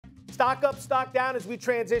Stock up, stock down as we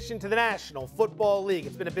transition to the National Football League.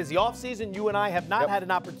 It's been a busy offseason. You and I have not had an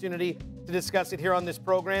opportunity to discuss it here on this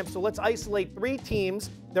program. So let's isolate 3 teams,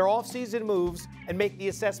 their offseason moves, and make the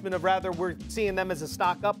assessment of whether we're seeing them as a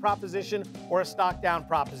stock up proposition or a stock down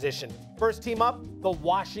proposition. First team up, the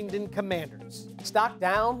Washington Commanders. Stock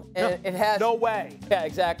down, and it has... No way. Yeah,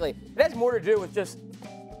 exactly. It has more to do with just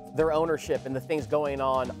their ownership and the things going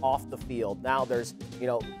on off the field. Now there's,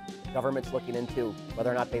 government's looking into whether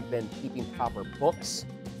or not they've been keeping proper books.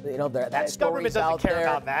 That story's government doesn't out care there.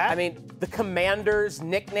 about that. I mean, the Commanders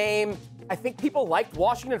nickname, I think people liked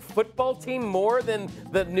Washington football team more than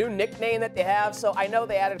the new nickname that they have. So I know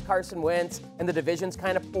they added Carson Wentz and the division's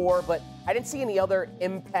kind of poor, but I didn't see any other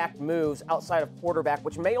impact moves outside of quarterback,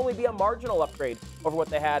 which may only be a marginal upgrade over what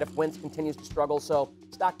they had if Wentz continues to struggle. So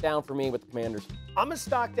stock down for me with the Commanders. I'm a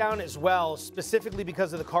stock down as well, specifically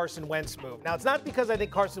because of the Carson Wentz move. Now, it's not because I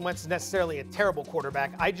think Carson Wentz is necessarily a terrible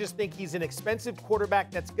quarterback. I just think he's an expensive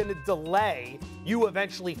quarterback that's going to delay you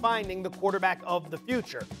eventually finding the quarterback of the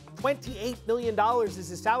future. $28 million is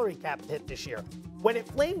his salary cap hit this year. When it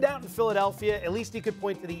flamed out in Philadelphia, at least he could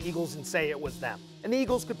point to the Eagles and say it was them. And the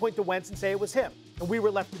Eagles could point to Wentz and say it was him. And we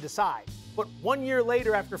were left to decide. But 1 year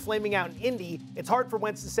later, after flaming out in Indy, it's hard for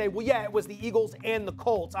Wentz to say, well, yeah, it was the Eagles and the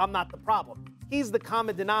Colts. I'm not the problem. He's the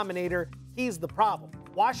common denominator. He's the problem.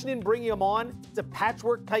 Washington bringing him on, it's a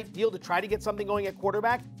patchwork type deal to try to get something going at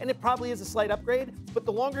quarterback, and it probably is a slight upgrade. But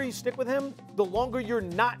the longer you stick with him, the longer you're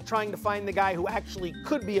not trying to find the guy who actually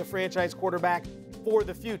could be a franchise quarterback for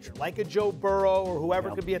the future, like a Joe Burrow or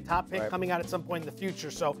whoever could be a top pick coming out at some point in the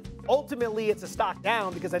future. So ultimately, it's a stock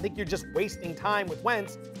down because I think you're just wasting time with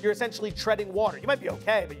Wentz. You're essentially treading water. You might be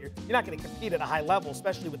okay, but you're not going to compete at a high level,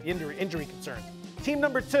 especially with the injury concerns. Team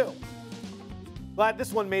number 2. Glad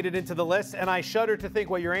this one made it into the list, and I shudder to think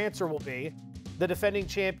what your answer will be. The defending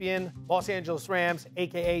champion, Los Angeles Rams,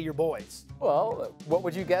 a.k.a. your boys. Well, what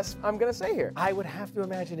would you guess I'm going to say here? I would have to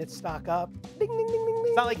imagine it's stock up. Ding, ding, ding, ding, ding.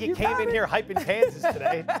 It's not like you came in here hyping Kansas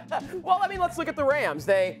today. Well, I mean, let's look at the Rams.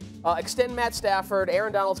 They extend Matt Stafford.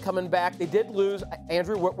 Aaron Donald's coming back. They did lose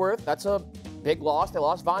Andrew Whitworth. That's a big loss. They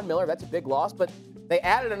lost Von Miller. That's a big loss. But they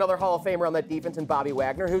added another Hall of Famer on that defense in Bobby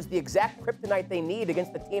Wagner, who's the exact kryptonite they need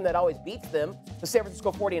against the team that always beats them, the San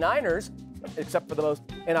Francisco 49ers. Except for the most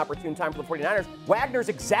inopportune time for the 49ers. Wagner's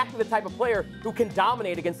exactly the type of player who can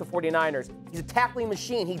dominate against the 49ers. He's a tackling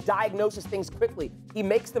machine. He diagnoses things quickly. He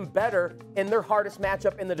makes them better in their hardest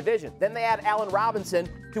matchup in the division. Then they add Allen Robinson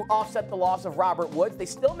to offset the loss of Robert Woods. They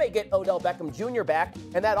still may get Odell Beckham Jr. back,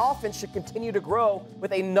 and that offense should continue to grow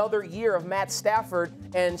with another year of Matt Stafford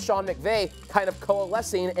and Sean McVay kind of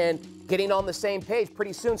coalescing and getting on the same page.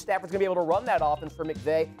 Pretty soon, Stafford's going to be able to run that offense for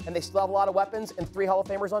McVay, and they still have a lot of weapons and 3 Hall of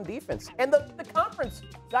Famers on defense. And the conference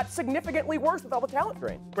got significantly worse with all the talent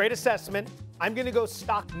drain. Great assessment. I'm going to go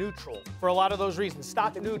stock neutral for a lot of those reasons.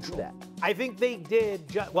 Stock neutral. I think they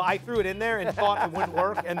did. Well, I threw it in there and thought it wouldn't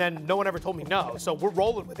work, and then no one ever told me no. So we're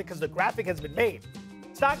rolling with it because the graphic has been made.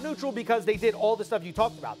 Stock neutral because they did all the stuff you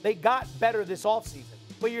talked about. They got better this offseason.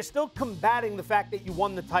 But you're still combating the fact that you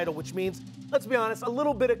won the title, which means, let's be honest, a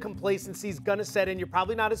little bit of complacency is going to set in. You're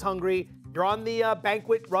probably not as hungry. You're on the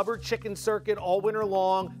banquet rubber chicken circuit all winter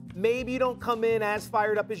long. Maybe you don't come in as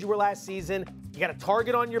fired up as you were last season. You got a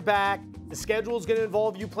target on your back. The schedule is going to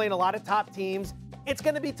involve you playing a lot of top teams. It's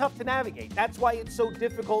going to be tough to navigate. That's why it's so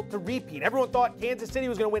difficult to repeat. Everyone thought Kansas City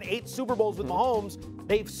was going to win 8 Super Bowls with Mahomes.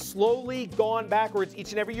 They've slowly gone backwards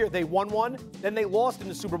each and every year. They won one, then they lost in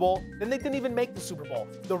the Super Bowl, then they didn't even make the Super Bowl.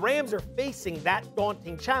 The Rams are facing that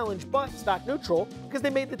daunting challenge, but stock neutral because they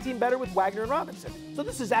made the team better with Wagner and Robinson. So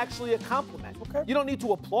this is actually a compliment. Okay. You don't need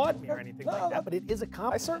to applaud me or anything like that, but it is a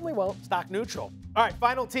compliment. I certainly won't. Stock neutral. All right,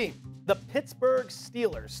 final team. The Pittsburgh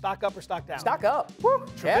Steelers. Stock up or stock down? Stock up. Woo.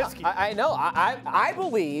 Trubisky. Yeah, I know. I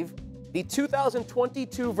believe the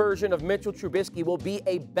 2022 version of Mitchell Trubisky will be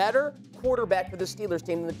a better quarterback for the Steelers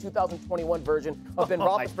team than the 2021 version of Ben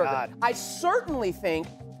Roethlisberger. I certainly think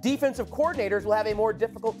defensive coordinators will have a more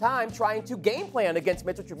difficult time trying to game plan against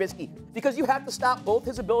Mitchell Trubisky because you have to stop both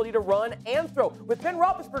his ability to run and throw. With Ben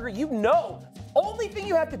Roethlisberger, you know, only thing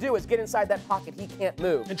you have to do is get inside that pocket. He can't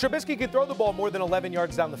move. And Trubisky can throw the ball more than 11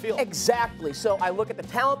 yards down the field. Exactly. So I look at the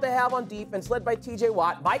talent they have on defense, led by T.J.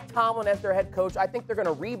 Watt, Mike Tomlin as their head coach. I think they're going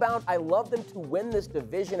to rebound. I love them to win this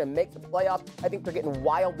division and make the playoffs. I think they're getting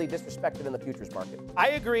wildly disrespected in the futures market.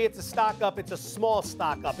 I agree. It's a stock up. It's a small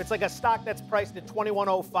stock up. It's like a stock that's priced at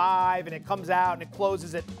 $21.05 and it comes out and it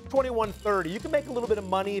closes at $21.30. You can make a little bit of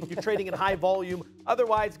money if you're trading in high volume.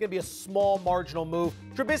 Otherwise, it's going to be a small marginal move.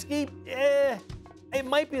 Trubisky, It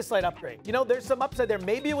might be a slight upgrade. You know, there's some upside there.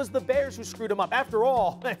 Maybe it was the Bears who screwed him up. After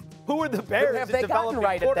all, who are the Bears have they gotten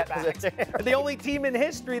right at that position? The only team in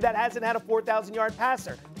history that hasn't had a 4,000-yard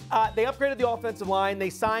passer. They upgraded the offensive line. They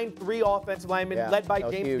signed 3 offensive linemen led by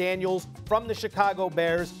James Daniels from the Chicago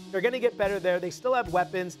Bears. They're going to get better there. They still have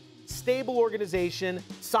weapons. Stable organization,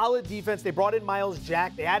 solid defense. They brought in Miles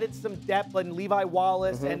Jack. They added some depth, and Levi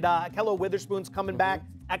Wallace and Kello Witherspoon's coming back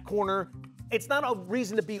at corner. It's not a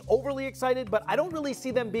reason to be overly excited, but I don't really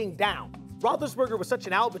see them being down. Roethlisberger was such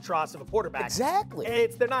an albatross of a quarterback. Exactly.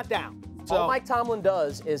 They're not down. So, all Mike Tomlin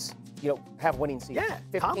does is, have winning seasons. Yeah,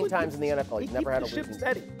 15 times in the NFL. He's never had a losing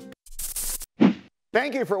steady.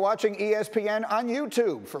 Thank you for watching ESPN on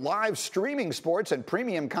YouTube. For live streaming sports and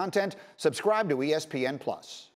premium content, subscribe to ESPN+.